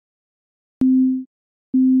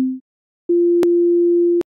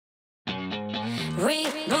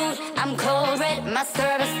my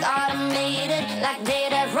service automated, like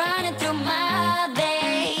data running through my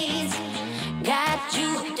veins. Got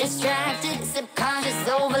you distracted, subconscious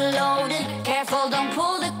overloaded. Careful, don't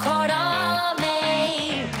pull the cord on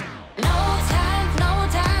me. No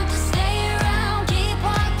time to stay around. Keep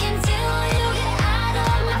walking till you get out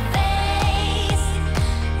of my face.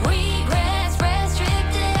 Regrets,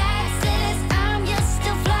 restricted access. I'm just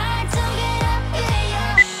a flight to get up in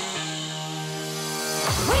your.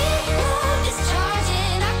 We love is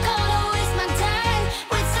charging. I can't waste my time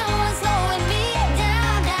with someone slowing me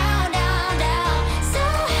down, down, down, down. So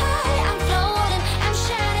high, I'm floating, I'm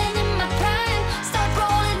shining in my prime. Start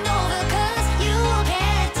rolling over, 'cause you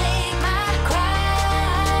can't take my crown.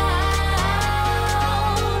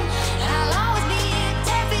 I'll always be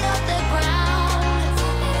 10 feet off the ground.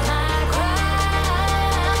 My crown.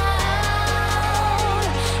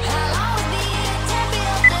 I'll always be 10 feet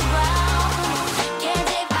off the ground. Can't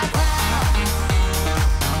take my crown.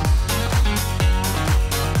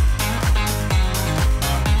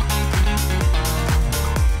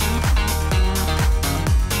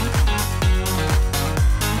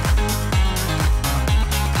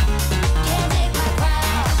 Can't take my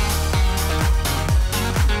crown.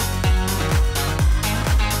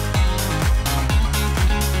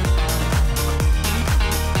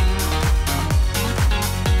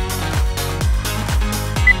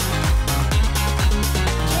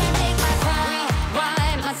 Can't take my crown.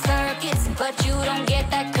 Rewind my circuits, but you don't get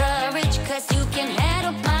that courage, 'cause you can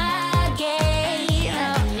handle my game.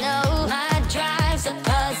 No, my drive's a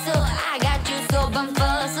puzzle. I got you so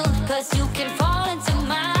bumfuzzled, 'cause you can fall into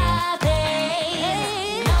my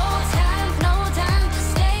pain. No time to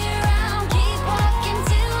stay around. Keep walking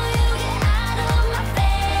till you get out of my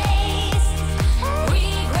face.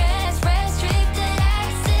 Regrets, restricted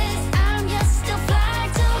access. I'm just a flight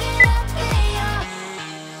to get up in your.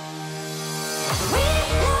 We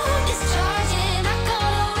love is charging. I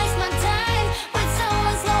can't waste my time with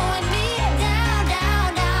someone slowing me down, down,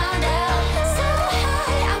 down, down. So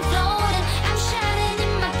high, I'm floating, I'm shining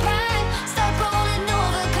in my prime.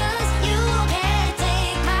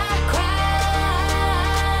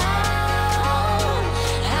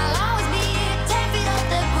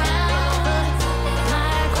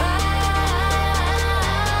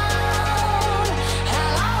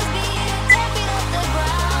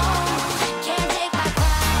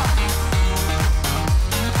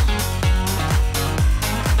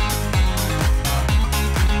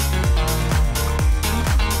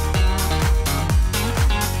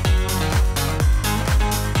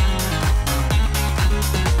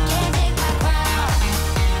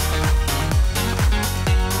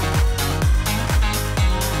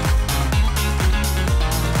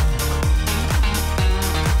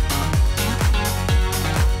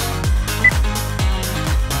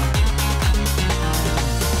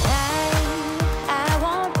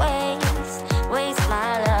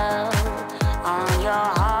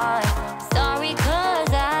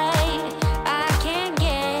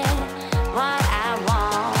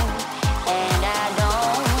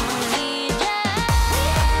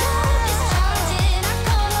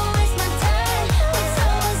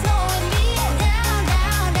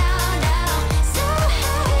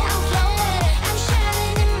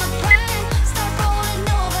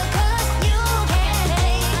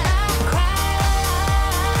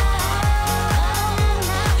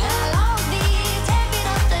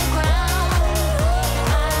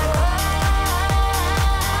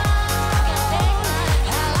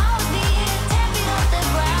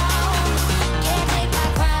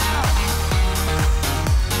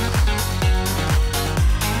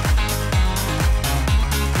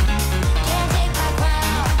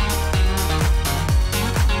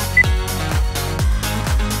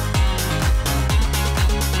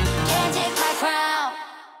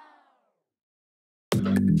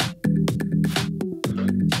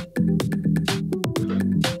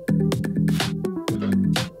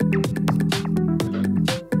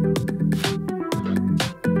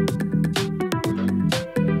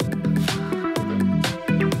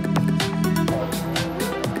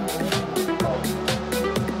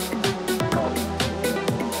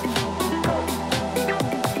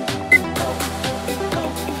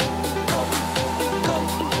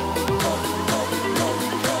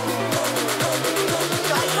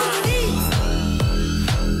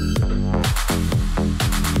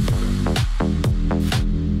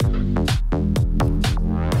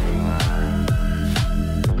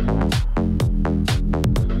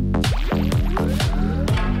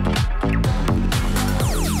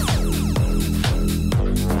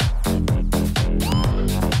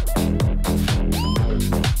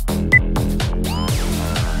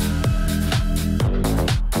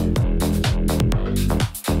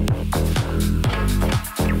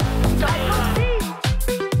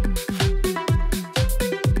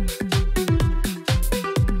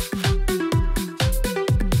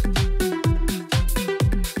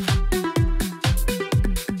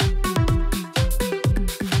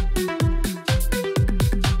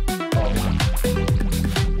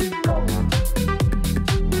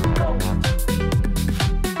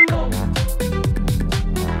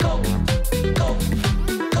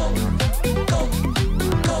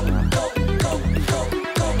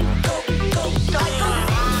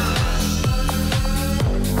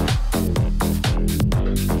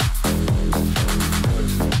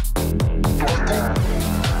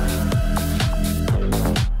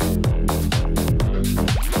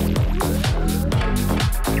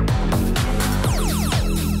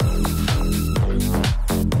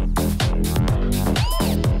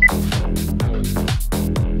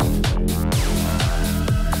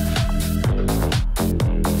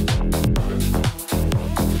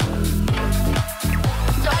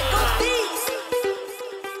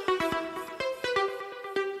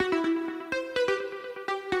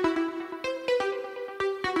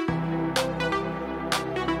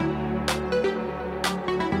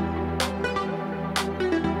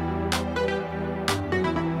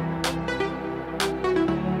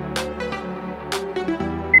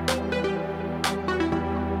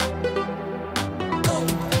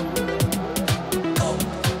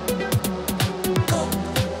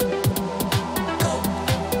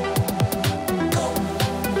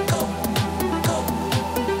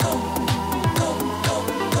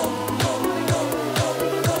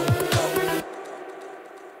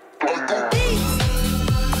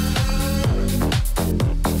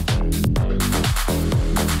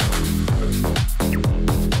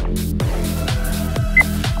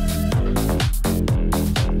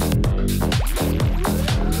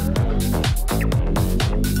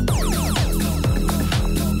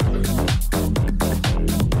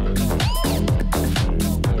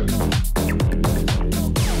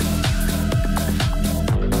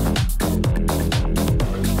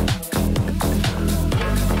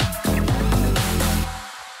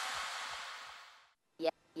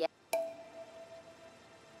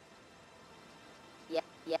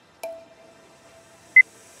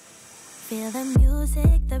 Feel the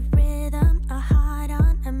music, the rhythm, a heart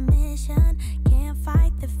on a mission. Can't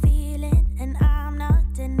fight the feeling, and I'm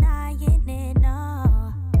not denying it,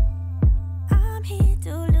 no. I'm here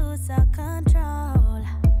to lose all control.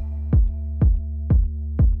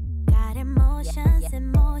 Got emotions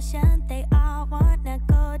in motion, they all wanna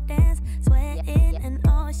go dance. Sweat in an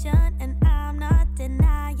ocean, and I'm not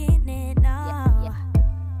denying it, no.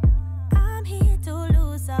 I'm here to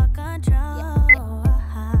lose all control.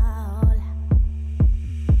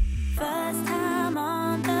 First time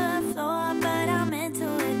on the floor, but I'm into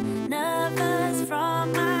it. Nervous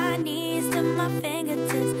from my knees to my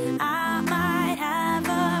fingertips. I might have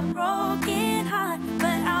a broken heart,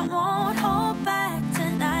 but I won't hold back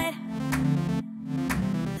tonight.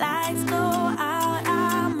 Lights go out,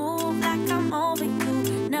 I move like I'm over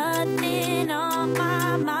you. Nothing on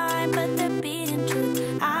my mind but the beating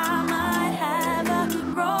truth. I might have a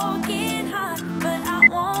broken heart, but I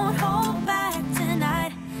won't hold back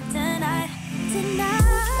tonight. Tonight, tonight,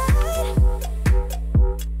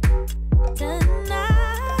 tonight,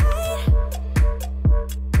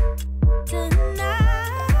 tonight.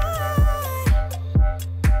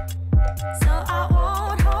 So I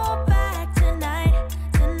won't hold back tonight,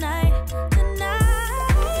 tonight, tonight,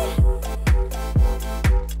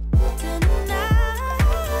 tonight.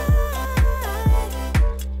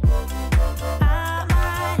 I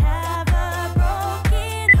might have a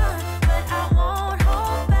broken heart, but I won't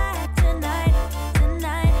hold back tonight,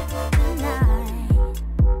 tonight, tonight.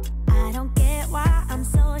 I don't get why I'm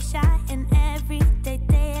so shy in everyday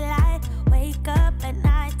daylight. Wake up at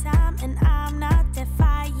nighttime and I'm not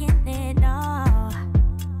defying it, no.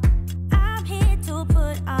 I'm here to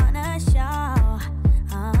put on a show.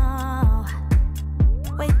 Oh,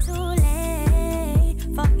 way too late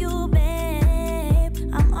for you, babe.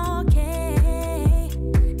 I'm okay,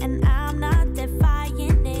 and I'm not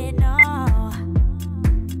defying it, no.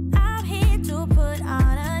 I'm here to put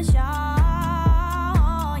on a show,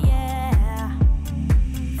 yeah.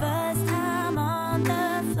 First time on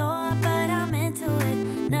the floor, but I'm into it.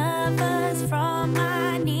 Nervous from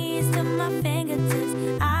my knees to my fingertips.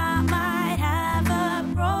 I might have a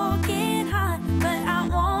broken heart, but I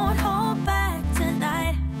won't hold back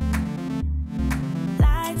tonight.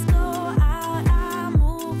 Lights go out, I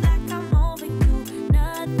move like I'm over you.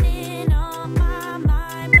 Nothing on my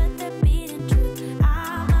mind but the beating truth.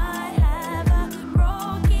 I might have a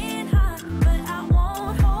broken heart, but I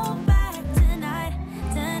won't hold back tonight,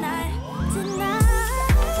 tonight, tonight,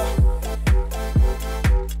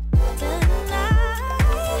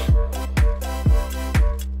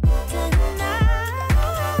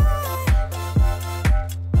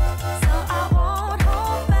 so I won't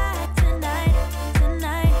hold back tonight,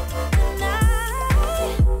 tonight, tonight,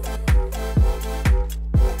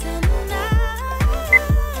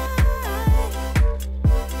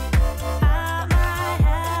 I might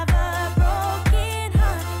have a broken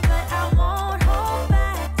heart, but I won't hold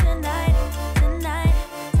back tonight, tonight,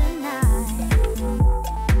 tonight.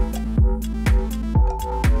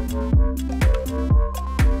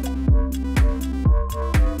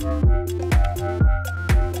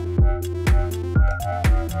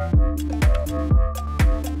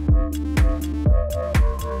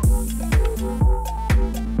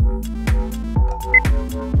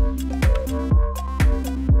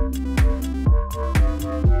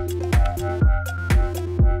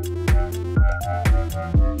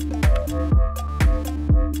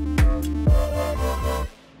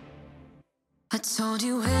 I told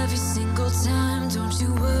you every single time, don't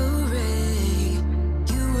you worry.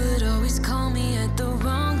 You would always call me at the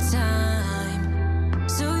wrong time,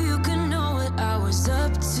 so you can know what I was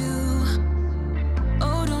up to.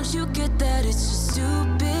 Oh, don't you get that it's just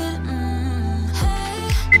stupid? Hey,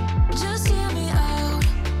 just hear me out.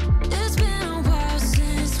 It's been a while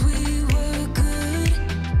since we were good,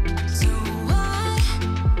 so why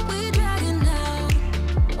we dragging out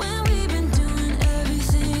when we've been doing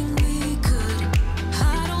everything we could?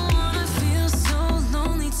 I don't wanna feel so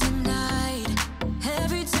lonely tonight.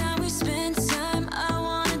 Every time we spend time, I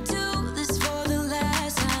wanna do this for the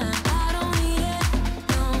last time. I don't need it,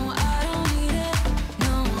 no, I don't need it,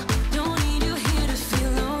 no. Don't need you here to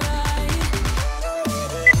feel alright.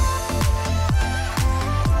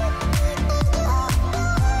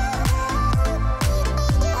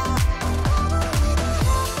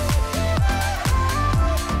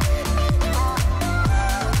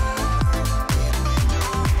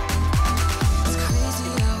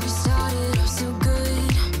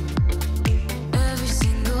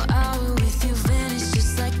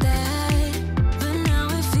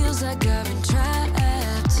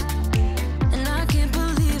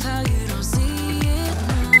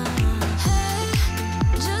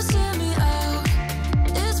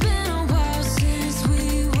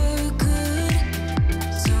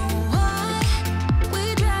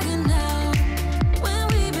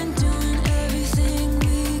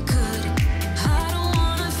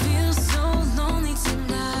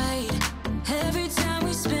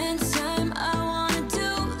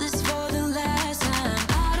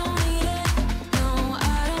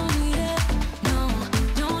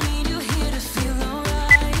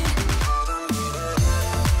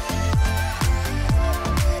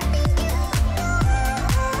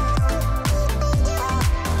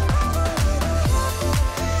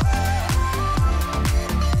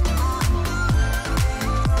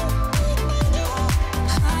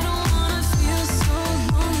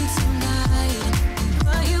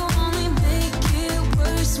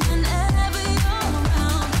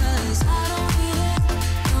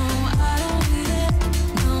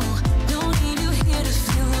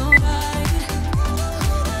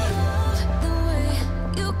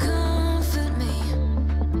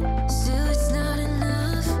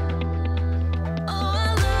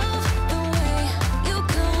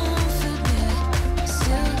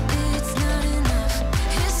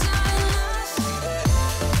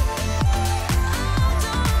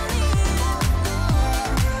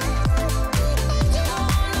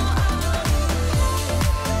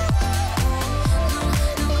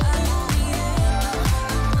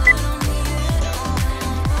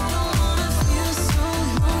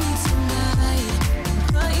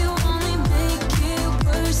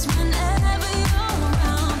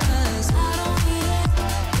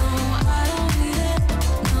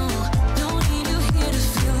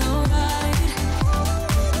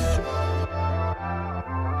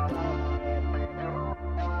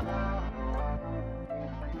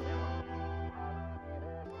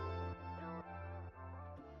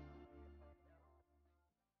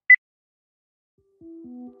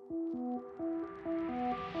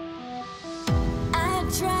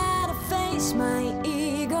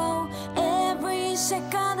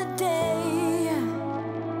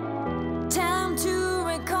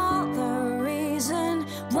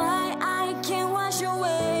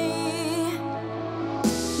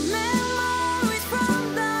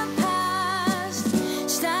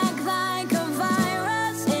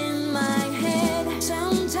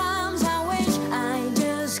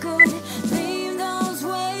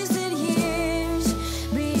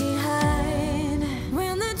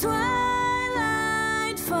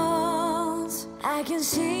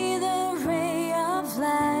 the ray of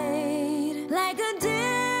light, like a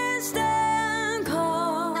distant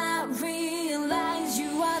call. I realize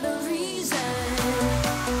you are the reason.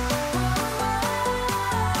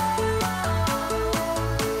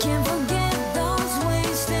 Can't forget those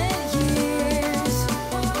wasted years.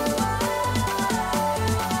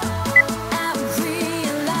 I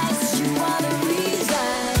realize you are the reason.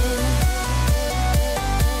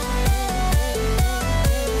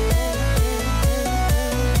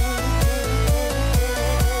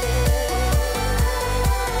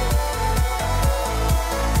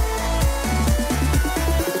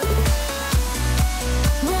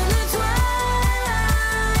 When the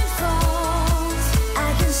twilight falls, I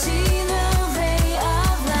can see the ray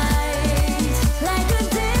of light, like a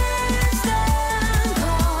distant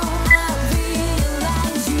call. I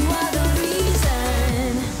realize you are the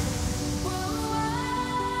reason.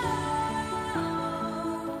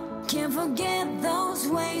 Can't forget those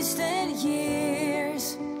wasted years.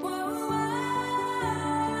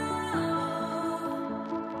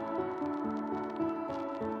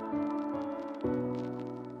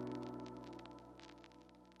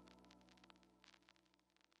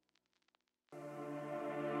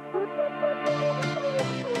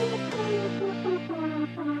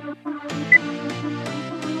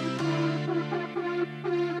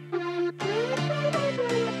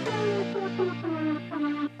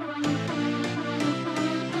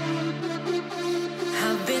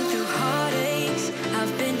 I've been through heartaches,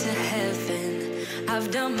 I've been to heaven. I've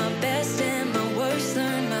done my best and my worst,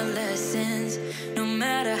 learned my lessons. No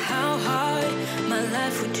matter how hard my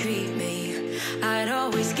life would treat me, I'd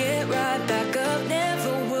always get right back up,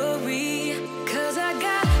 never worry. 'Cause I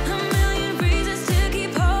got a million reasons to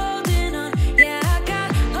keep holding on. Yeah, I got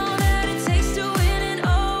all that it takes to win and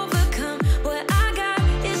overcome. What I got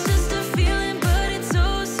is just a feeling, but it's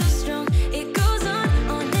oh so strong. It goes on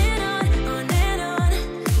and on, on and on.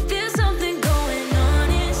 There's something going on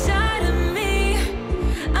inside of me.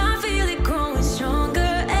 I feel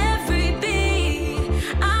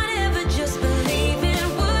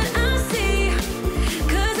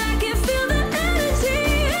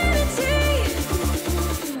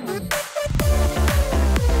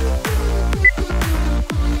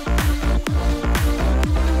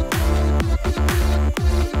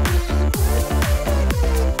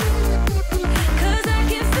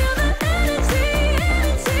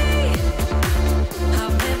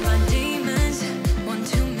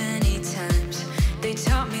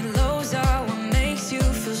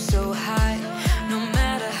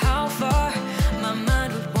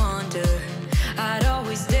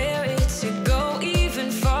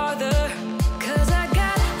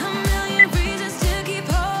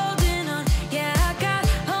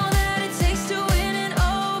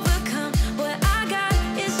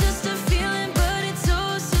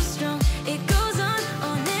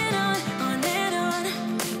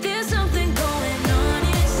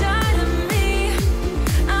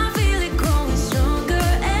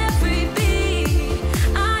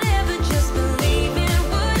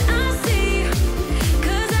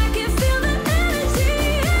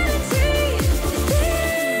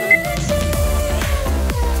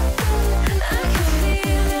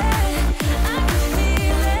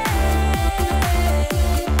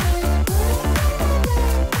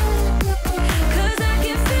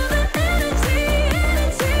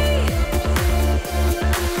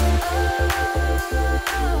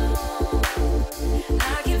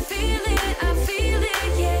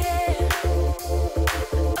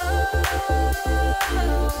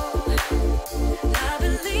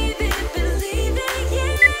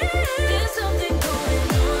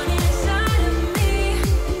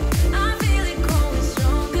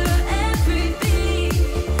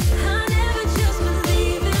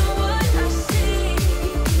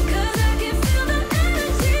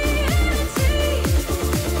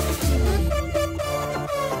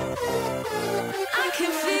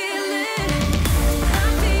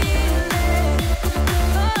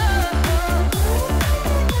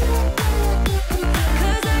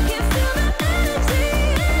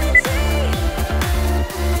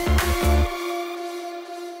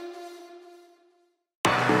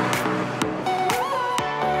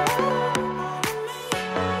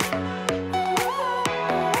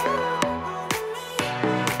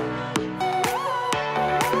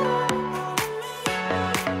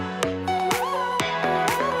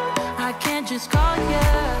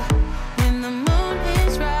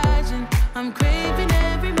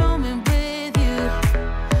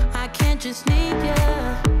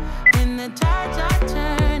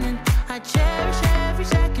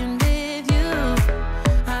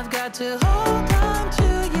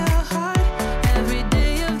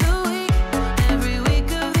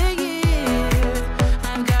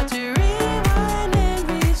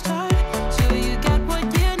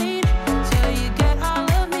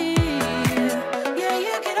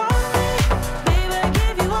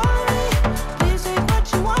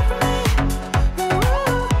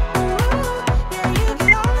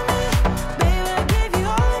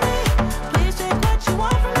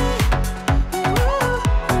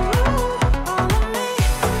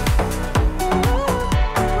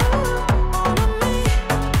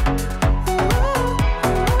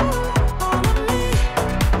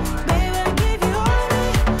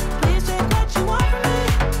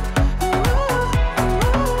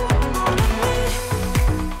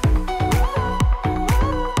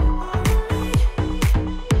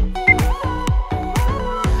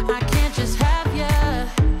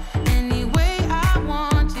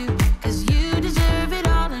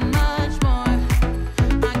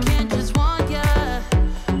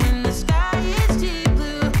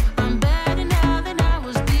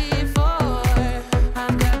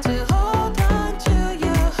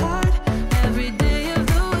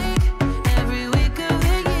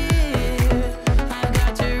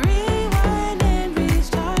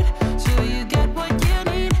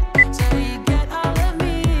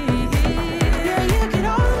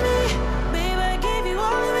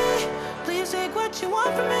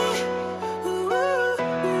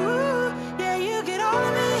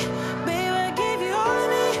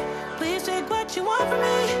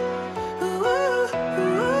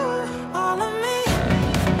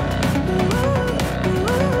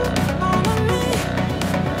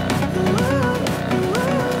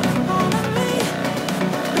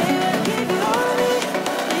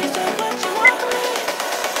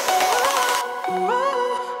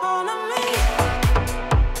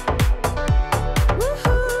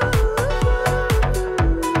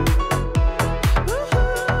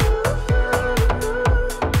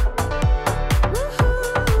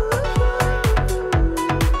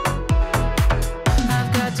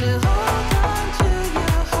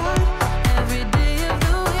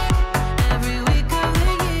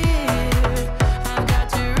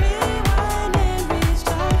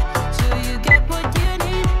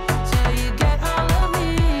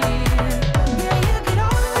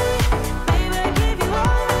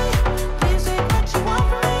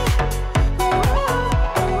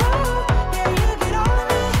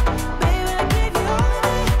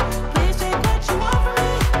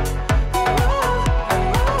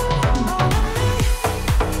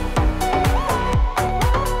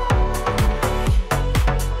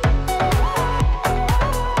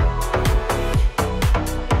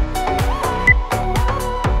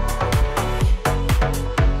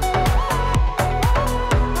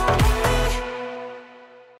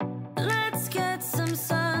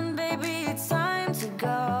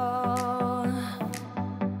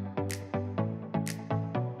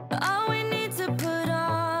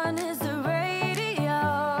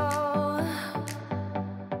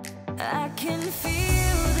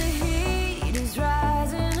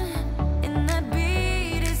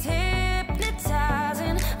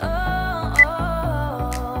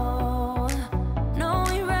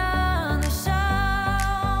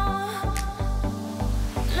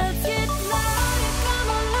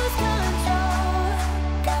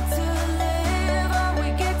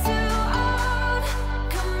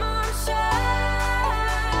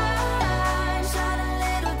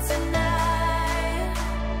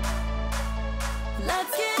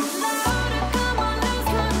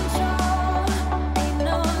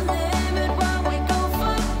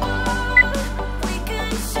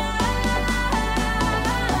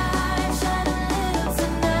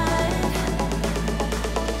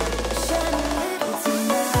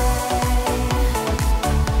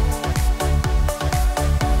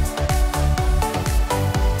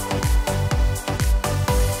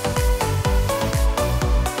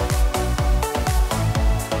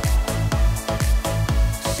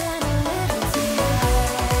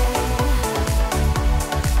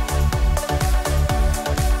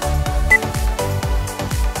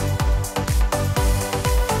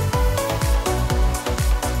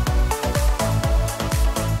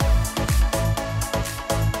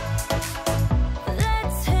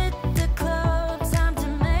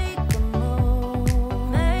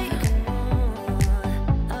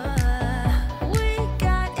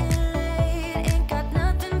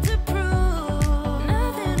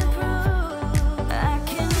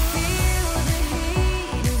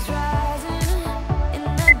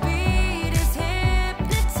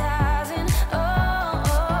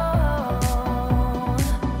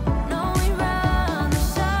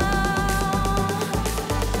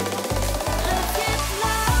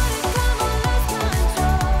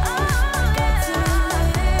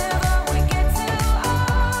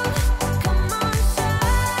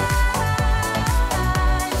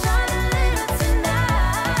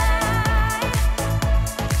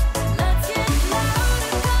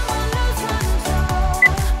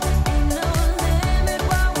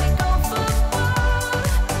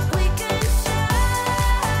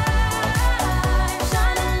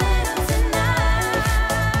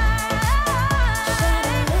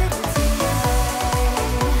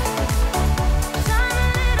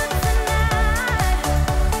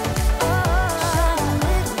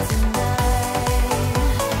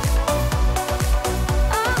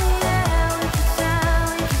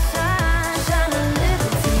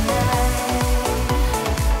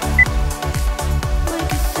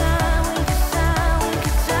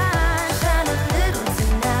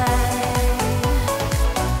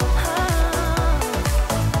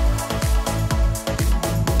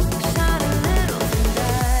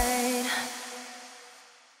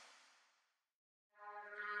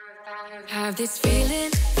have this feeling,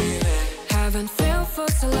 haven't felt for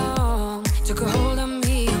so long. Took a hold of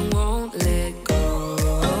me and won't let go.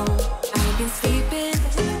 I've been sleeping,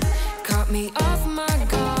 caught me off my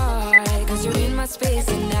guard, 'cause you're in my space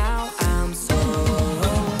and now I'm so.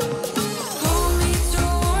 Pull me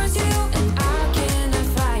towards you and I cannot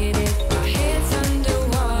fight it. My head's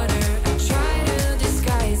underwater, I try to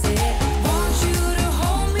disguise it. Want you to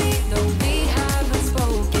hold me, though we haven't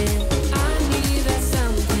spoken. I need that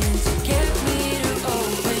something to get me to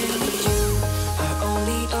open. You are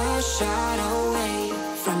only a shot away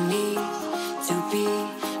from me to be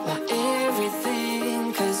my everything.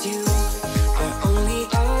 'Cause you are only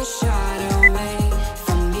a shot away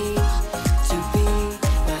from me to be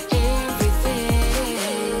my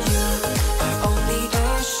everything. You are only a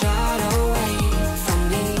shot away from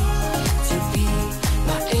me to be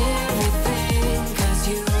my everything. 'Cause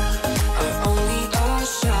you are only a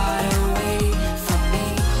shot away from me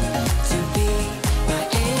to be my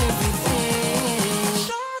everything.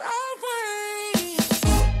 Shot away.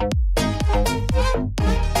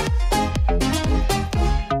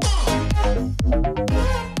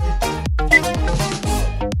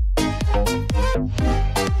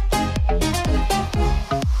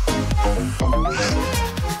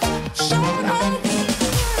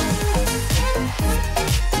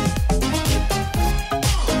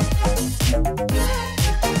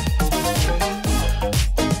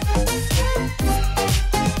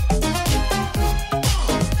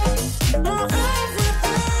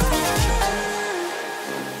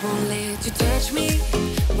 Won't let you touch me,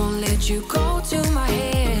 won't let you go to my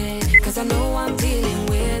head, 'cause I know I'm dealing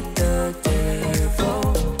with the devil.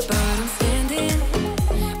 But I'm standing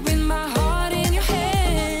with my heart in your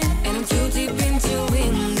hand, and I'm too deep into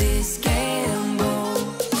win this gamble.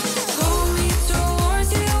 Pull me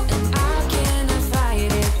towards you and I cannot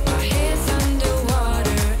fight it. My head's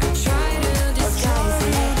underwater, I try to disguise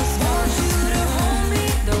it. Want you to hold me,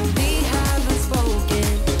 though we haven't spoken.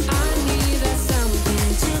 I need that something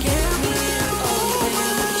to get me to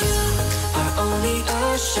open. You are only a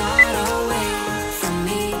shot away from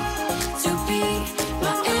me to be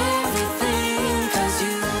my everything. 'Cause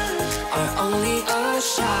you are only a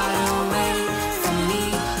shot away from me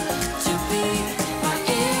to be my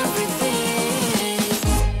everything.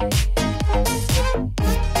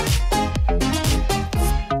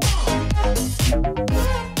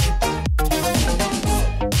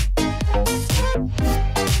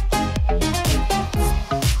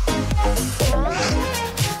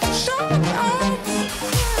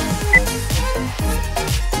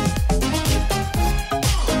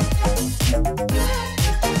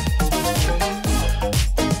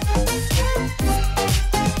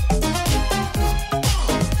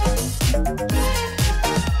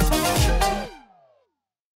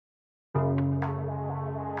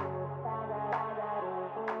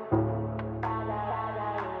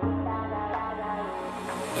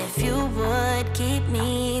 If you would keep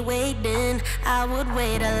me waiting, I would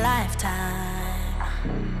wait a lifetime.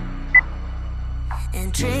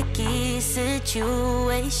 In tricky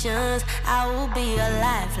situations, I will be a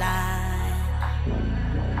lifeline.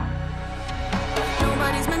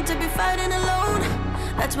 Nobody's meant to be fighting alone.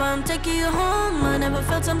 That's why I'm taking you home. I never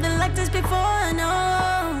felt something like this before, I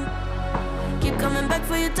know. Keep coming back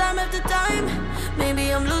for you time after time. Maybe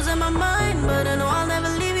I'm losing my mind, but I know I'll never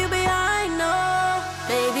leave you behind, no.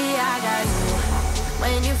 Baby, I got you.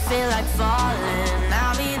 When you feel like falling,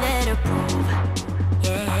 I'll be there to prove,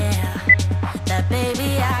 yeah, that baby,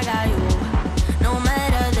 I got you. No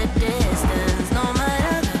matter the distance, no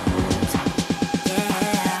matter the route,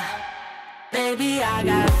 yeah, baby, I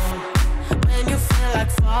got you. When you feel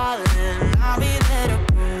like falling, I'll be there to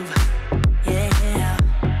prove, yeah,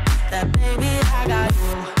 that baby, I got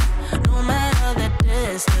you. No matter the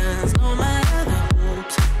distance, no matter the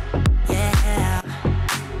route, yeah,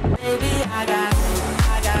 baby, I got you.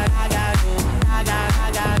 I got you. I got you. I got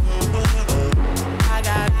you.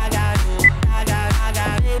 I got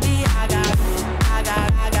you. Baby, I got you. I got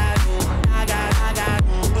you. I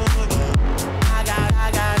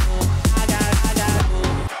got you.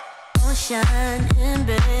 Ocean in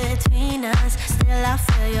between us, still I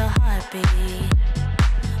feel your heartbeat.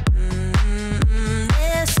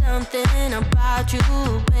 There's something about you,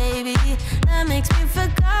 baby, that makes me feel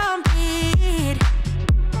complete.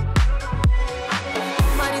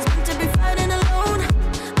 Nobody's meant to be fighting alone.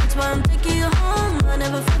 That's why I'm taking you home. I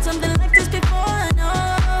never felt something like this before, I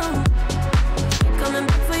know. Keep coming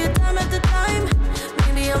back for you time after time.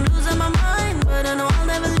 Maybe I'm losing my mind, but I know I'll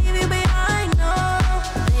never leave you behind, no.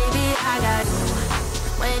 Baby, I got you.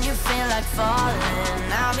 When you feel like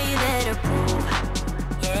falling, I'll be there to prove,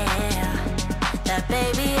 yeah, that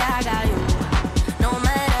baby, I got you.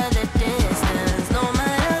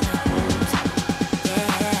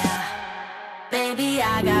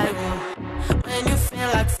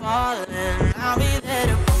 falling, I'll be there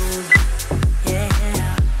to prove, yeah,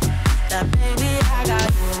 that baby I got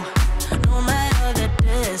you. No matter the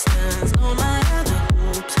distance, no matter the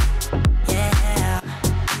hoops, yeah,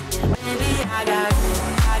 baby I got you,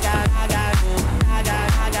 I got you, I got you, I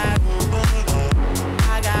got you,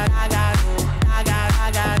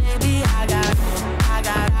 baby I got you, I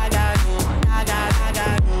got you, I got you, I got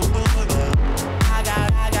you,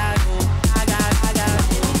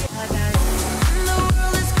 the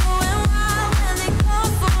world is going wild when they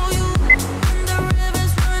come for you, and the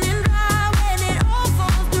river's running dry when it all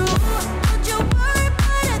falls through. Don't you worry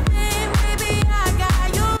about a thing, baby, I got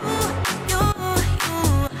you,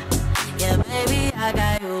 yeah, baby, I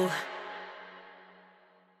got you.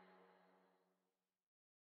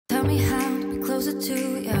 Tell me how to be closer to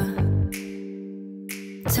ya.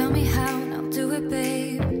 Tell me how and I'll do it,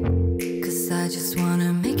 babe. 'Cause I just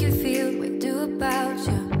wanna make you feel what I do about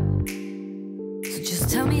ya. So just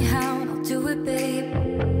tell me how and I'll do it, babe.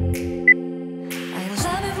 I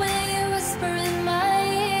love it when you whisper in my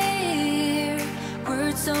ear,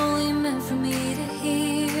 words only meant for me to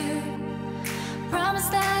hear. Promise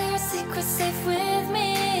that your secret's safe with me.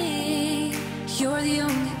 You're the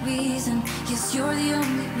only reason, yes, you're the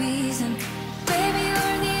only reason. Baby,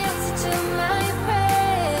 you're the answer to my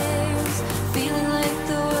prayers. Feeling like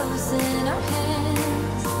the world's in our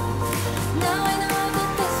hands. Now I know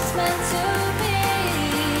that this is meant to be.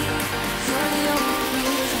 You're the only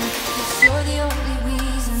reason, yes, you're the only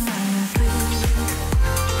reason I am free.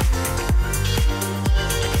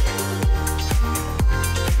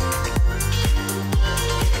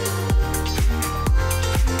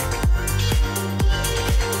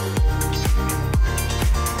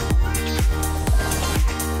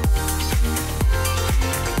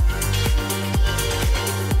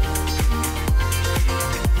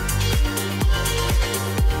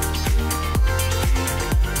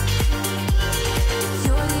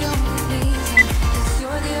 You're the only reason, yes,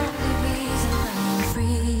 you're the only reason I'm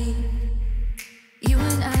free. You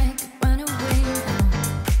and I could run away now.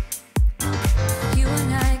 You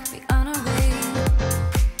and I could be on our way.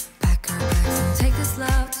 Pack our bags and take this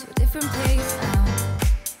love to a different place now.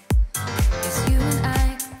 Yes, you and I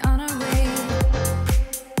could be on our way.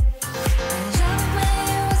 I love when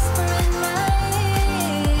you whisper in my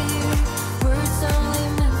ear, words only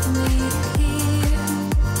meant for me to hear.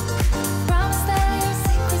 Promise that your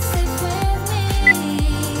secret's safe with me.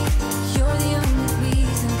 You're the only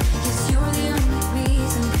reason, yes, you're the only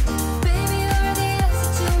reason. Baby, you're the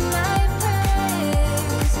answer to my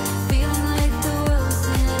prayers. Feeling like the world's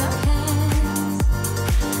in our hands.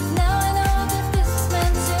 Now I know that this is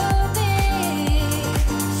meant to be.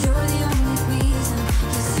 You're the only reason,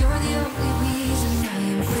 yes, you're the only reason I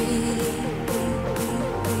am free.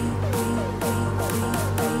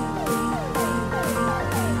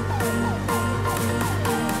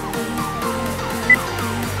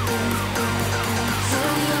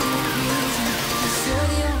 You're the only reason, yes, you're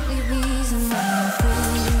the only reason I am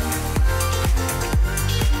free.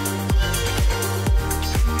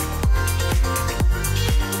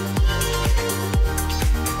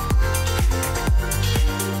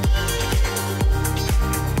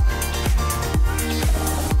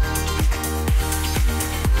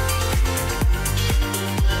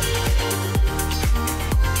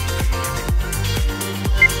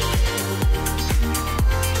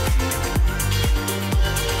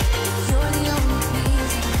 You're the only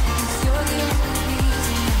reason, yes, you're the only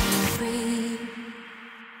reason I am free.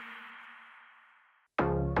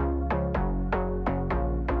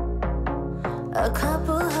 A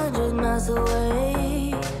couple 100 miles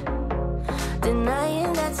away,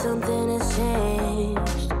 denying that something has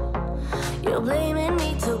changed. You're blaming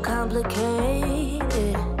me too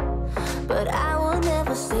complicated, but I will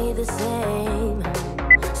never stay the same.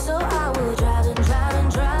 So I will drive and drive and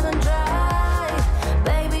drive and drive,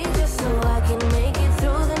 baby, just so I can make it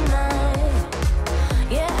through the night.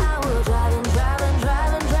 Yeah, I will drive and drive and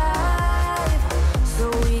drive and drive, so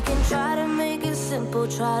we can try to make it simple.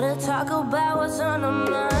 Try to talk about what's on our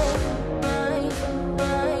mind.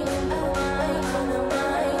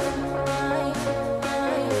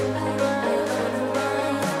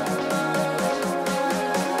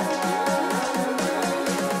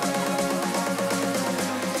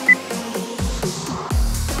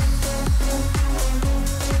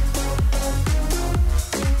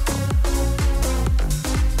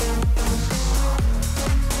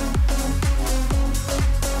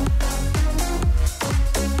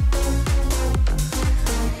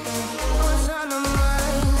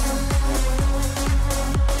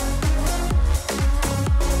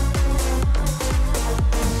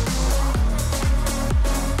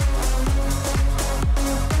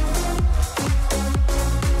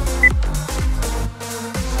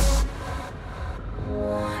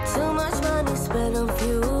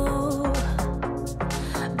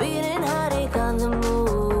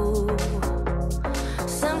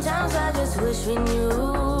 wish we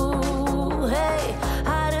knew, hey,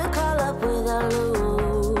 how to call up without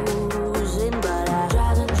losing. But I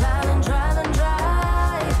drive and drive and drive and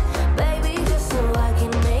drive, baby, just so I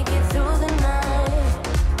can make it through the night.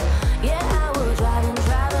 Yeah, I will drive and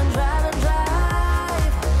drive and drive and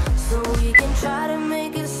drive, so we can try to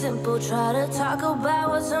make it simple, try to talk about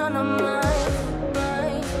what's on our mind.